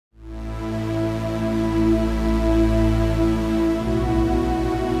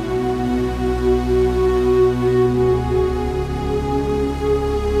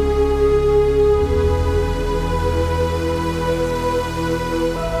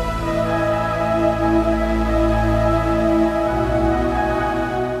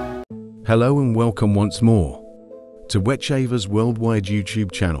Hello and welcome once more to Wetshaver's worldwide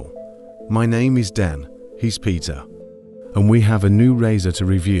YouTube channel. My name is Dan, he's Peter, and we have a new razor to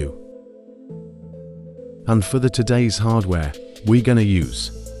review. And for today's hardware, we're gonna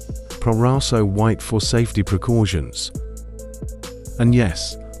use Proraso white for safety precautions. And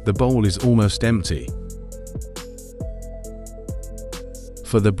yes, the bowl is almost empty.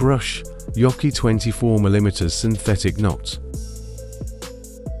 For the brush, Yoki 24mm synthetic knot.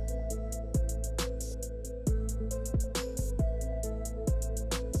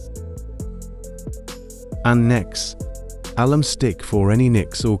 And next, alum stick for any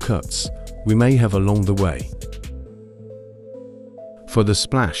nicks or cuts we may have along the way. For the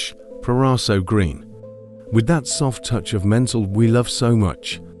splash, Proraso green, with that soft touch of menthol we love so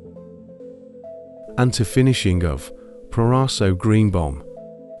much. And to finishing of Proraso green balm,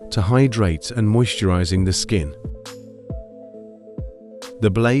 to hydrate and moisturizing the skin.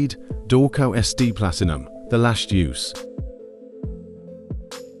 The blade, Dorco SD Platinum, the last use.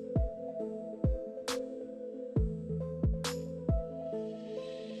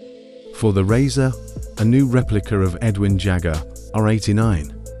 For the razor, a new replica of Edwin Jagger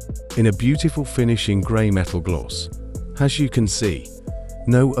R89 in a beautiful finishing grey metal gloss. As you can see,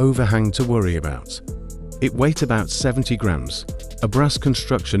 no overhang to worry about. It weighs about 70 grams, a brass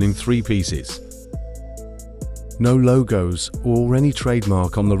construction in 3 pieces. No logos or any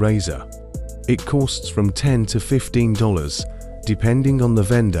trademark on the razor. It costs from $10 to $15 depending on the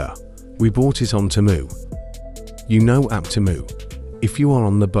vendor. We bought it on Temu. You know app Temu. If you are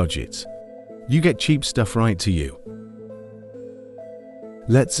on the budget, you get cheap stuff right to you.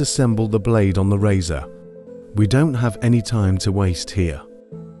 Let's assemble the blade on the razor. We don't have any time to waste here.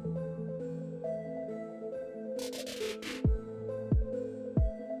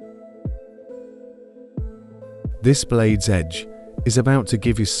 This blade's edge is about to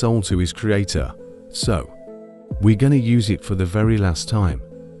give his soul to his creator, so we're gonna use it for the very last time.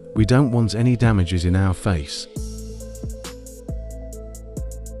 We don't want any damages in our face.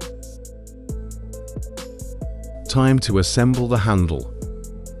 Time to assemble the handle.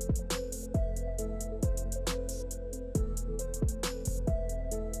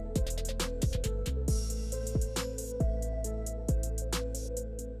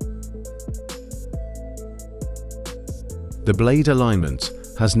 The blade alignment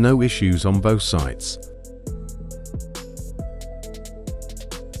has no issues on both sides.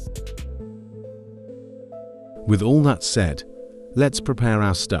 With all that said, let's prepare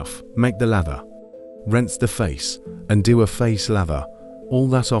our stuff, make the lather, rinse the face, and do a face lather, all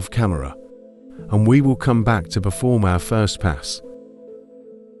that off camera, and we will come back to perform our first pass.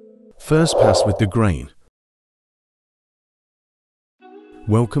 First pass with the grain.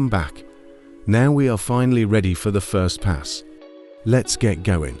 Welcome back. Now we are finally ready for the first pass. Let's get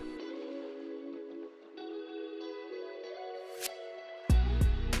going.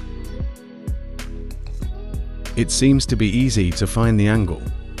 It seems to be easy to find the angle,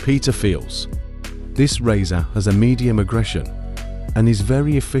 Peter feels. This razor has a medium aggression and is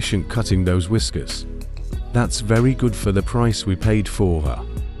very efficient cutting those whiskers. That's very good for the price we paid for her.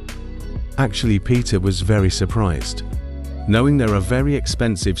 Actually, Peter was very surprised. Knowing there are very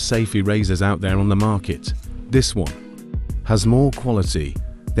expensive safety razors out there on the market, this one has more quality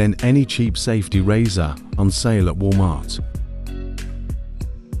than any cheap safety razor on sale at Walmart.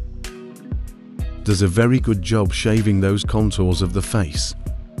 Does a very good job shaving those contours of the face.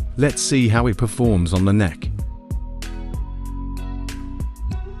 Let's see how it performs on the neck.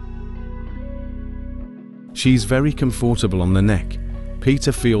 She's very comfortable on the neck.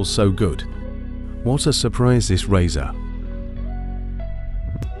 Peter feels so good. What a surprise, this razor.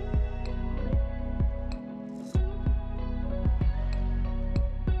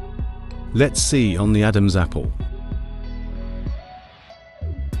 Let's see on the Adam's apple.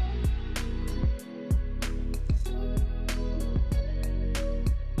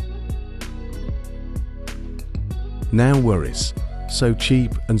 Now worries, so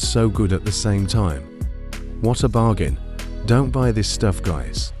cheap and so good at the same time. What a bargain. Don't buy this stuff,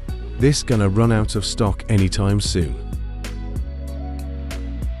 guys. This gonna run out of stock anytime soon.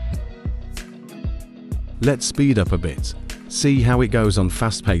 Let's speed up a bit, see how it goes on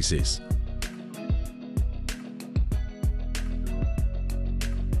fast paces.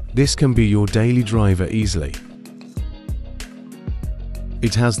 This can be your daily driver easily.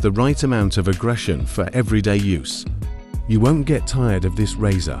 It has the right amount of aggression for everyday use. You won't get tired of this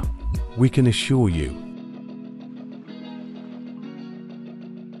razor, we can assure you.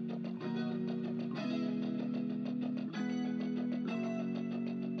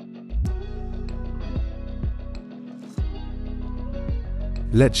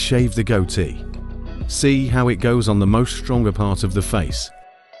 Let's shave the goatee. See how it goes on the most stronger part of the face.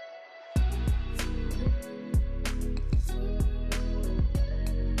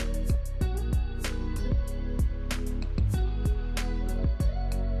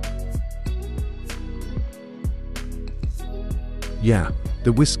 Yeah,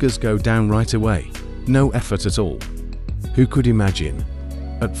 the whiskers go down right away. No effort at all. Who could imagine?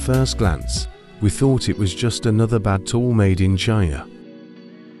 At first glance, we thought it was just another bad tool made in China.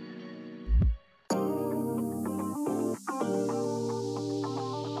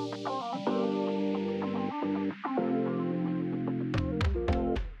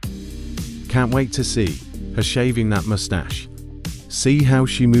 Can't wait to see her shaving that mustache. See how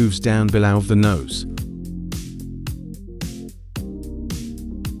she moves down below the nose.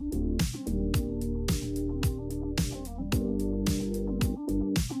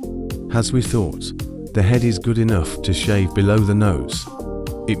 As we thought, the head is good enough to shave below the nose.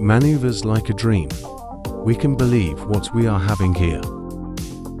 It maneuvers like a dream. We can believe what we are having here.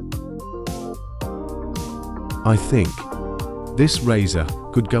 I think this razor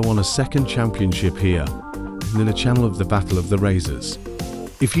could go on a second championship here in the channel of the Battle of the Razors.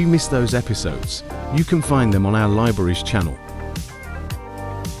 If you missed those episodes, you can find them on our library's channel.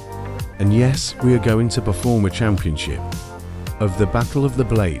 And yes, we are going to perform a championship of the Battle of the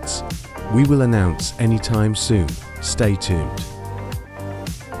Blades. We will announce anytime soon. Stay tuned.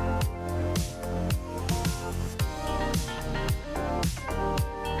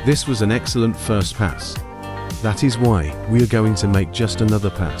 This was an excellent first pass. That is why we are going to make just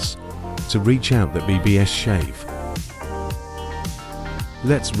another pass to reach out that BBS shave.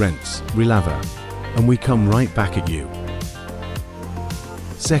 Let's rinse, relather, and we come right back at you.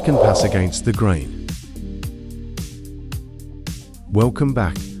 Second pass against the grain. Welcome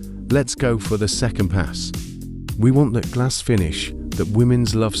back. Let's go for the second pass. We want that glass finish that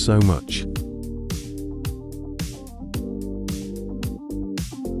women's love so much.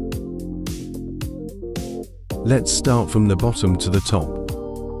 Let's start from the bottom to the top.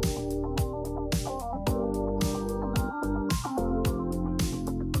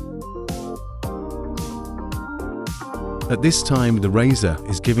 At this time, the razor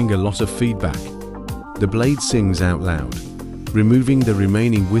is giving a lot of feedback. The blade sings out loud, removing the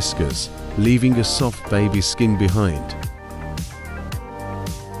remaining whiskers, leaving a soft baby skin behind.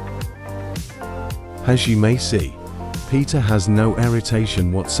 As you may see, Peter has no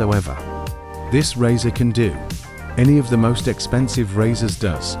irritation whatsoever. This razor can do any of the most expensive razors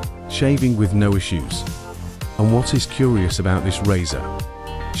does, shaving with no issues. And what is curious about this razor?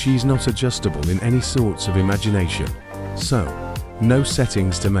 She's not adjustable in any sorts of imagination, so no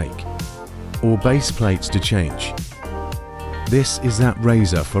settings to make or base plates to change. This is that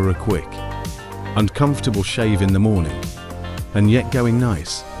razor for a quick and comfortable shave in the morning, and yet going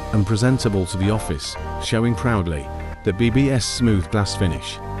nice and presentable to the office, showing proudly the BBS smooth glass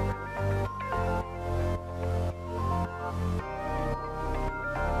finish.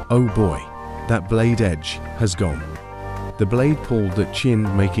 Oh boy, that blade edge has gone. The blade pulled at chin,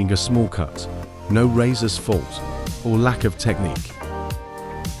 making a small cut. No razor's fault or lack of technique.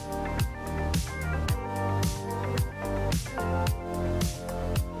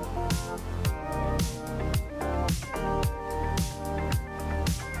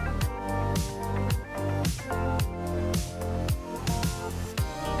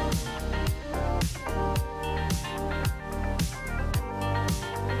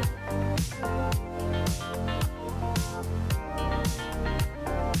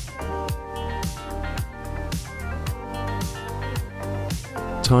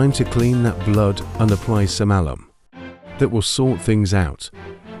 Time to clean that blood and apply some alum. That will sort things out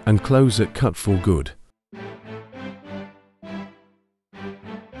and close that cut for good.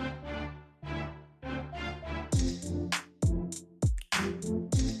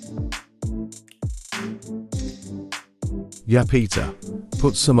 Yeah, Peter,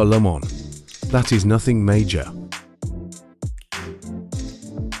 put some alum on. That is nothing major.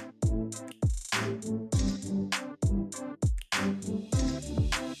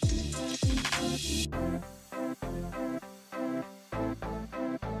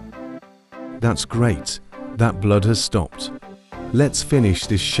 That's great. That blood has stopped. Let's finish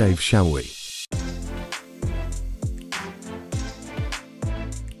this shave, shall we?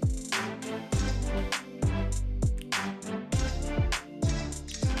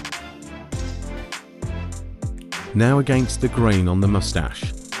 Now against the grain on the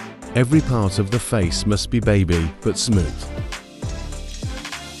mustache. Every part of the face must be baby but smooth.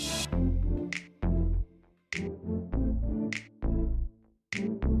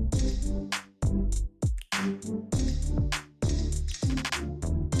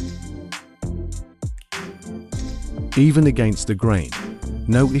 even against the grain.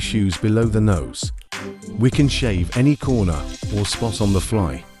 No issues below the nose. We can shave any corner or spot on the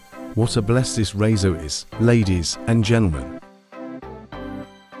fly. What a bless this razor is, ladies and gentlemen.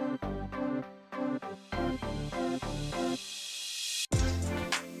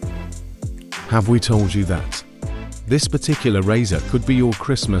 Have we told you that? This particular razor could be your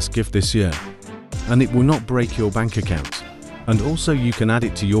Christmas gift this year, and it will not break your bank account. And also you can add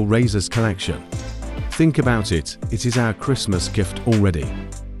it to your razors collection. Think about it, it is our Christmas gift already.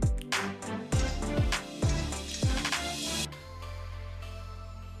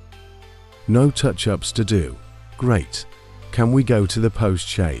 No touch-ups to do. Great. Can we go to the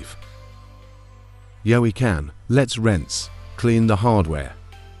post-shave? Yeah, we can. Let's rinse, clean the hardware,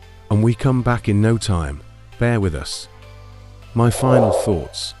 and we come back in no time. Bear with us. My final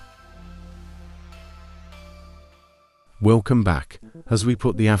thoughts. Welcome back. As we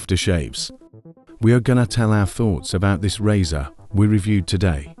put the aftershaves, we are gonna tell our thoughts about this razor we reviewed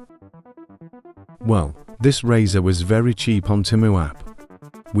today. Well, this razor was very cheap on Temu app.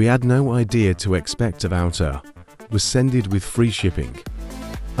 We had no idea to expect about her. Was sended with free shipping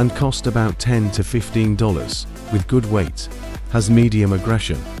and cost about $10 to $15 with good weight, has medium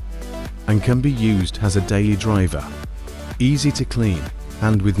aggression, and can be used as a daily driver. Easy to clean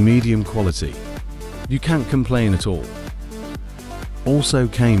and with medium quality. You can't complain at all. Also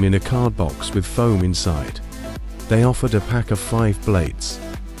came in a card box with foam inside. They offered a pack of 5 blades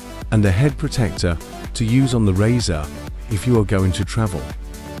and a head protector to use on the razor if you are going to travel.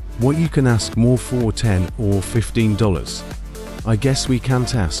 What you can ask more for $10 or $15? I guess we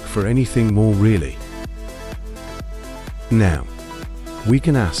can't ask for anything more really. Now, we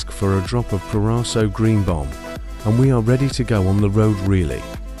can ask for a drop of Proraso Green Bomb, and we are ready to go on the road really.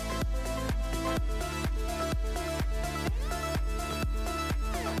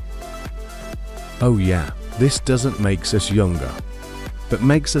 Oh yeah, this doesn't makes us younger, but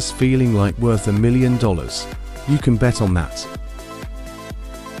makes us feeling like worth $1 million. You can bet on that.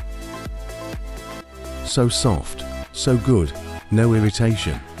 So soft, so good, no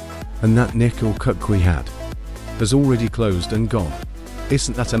irritation. And that nickel cuck we had has already closed and gone.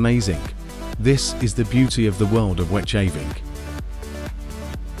 Isn't that amazing? This is the beauty of the world of wet shaving.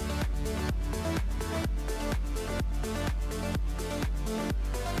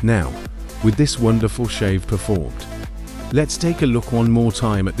 Now, with this wonderful shave performed, let's take a look one more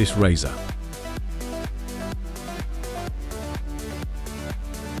time at this razor.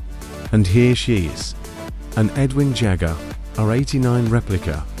 And here she is, an Edwin Jagger R89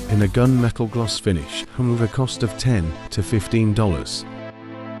 replica in a gunmetal gloss finish with a cost of $10 to $15.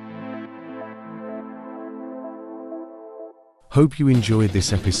 Hope you enjoyed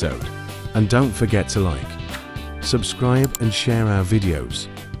this episode, and don't forget to like, subscribe and share our videos.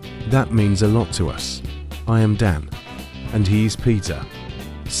 That means a lot to us. I am Dan, and he is Peter.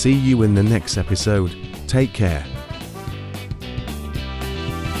 See you in the next episode. Take care.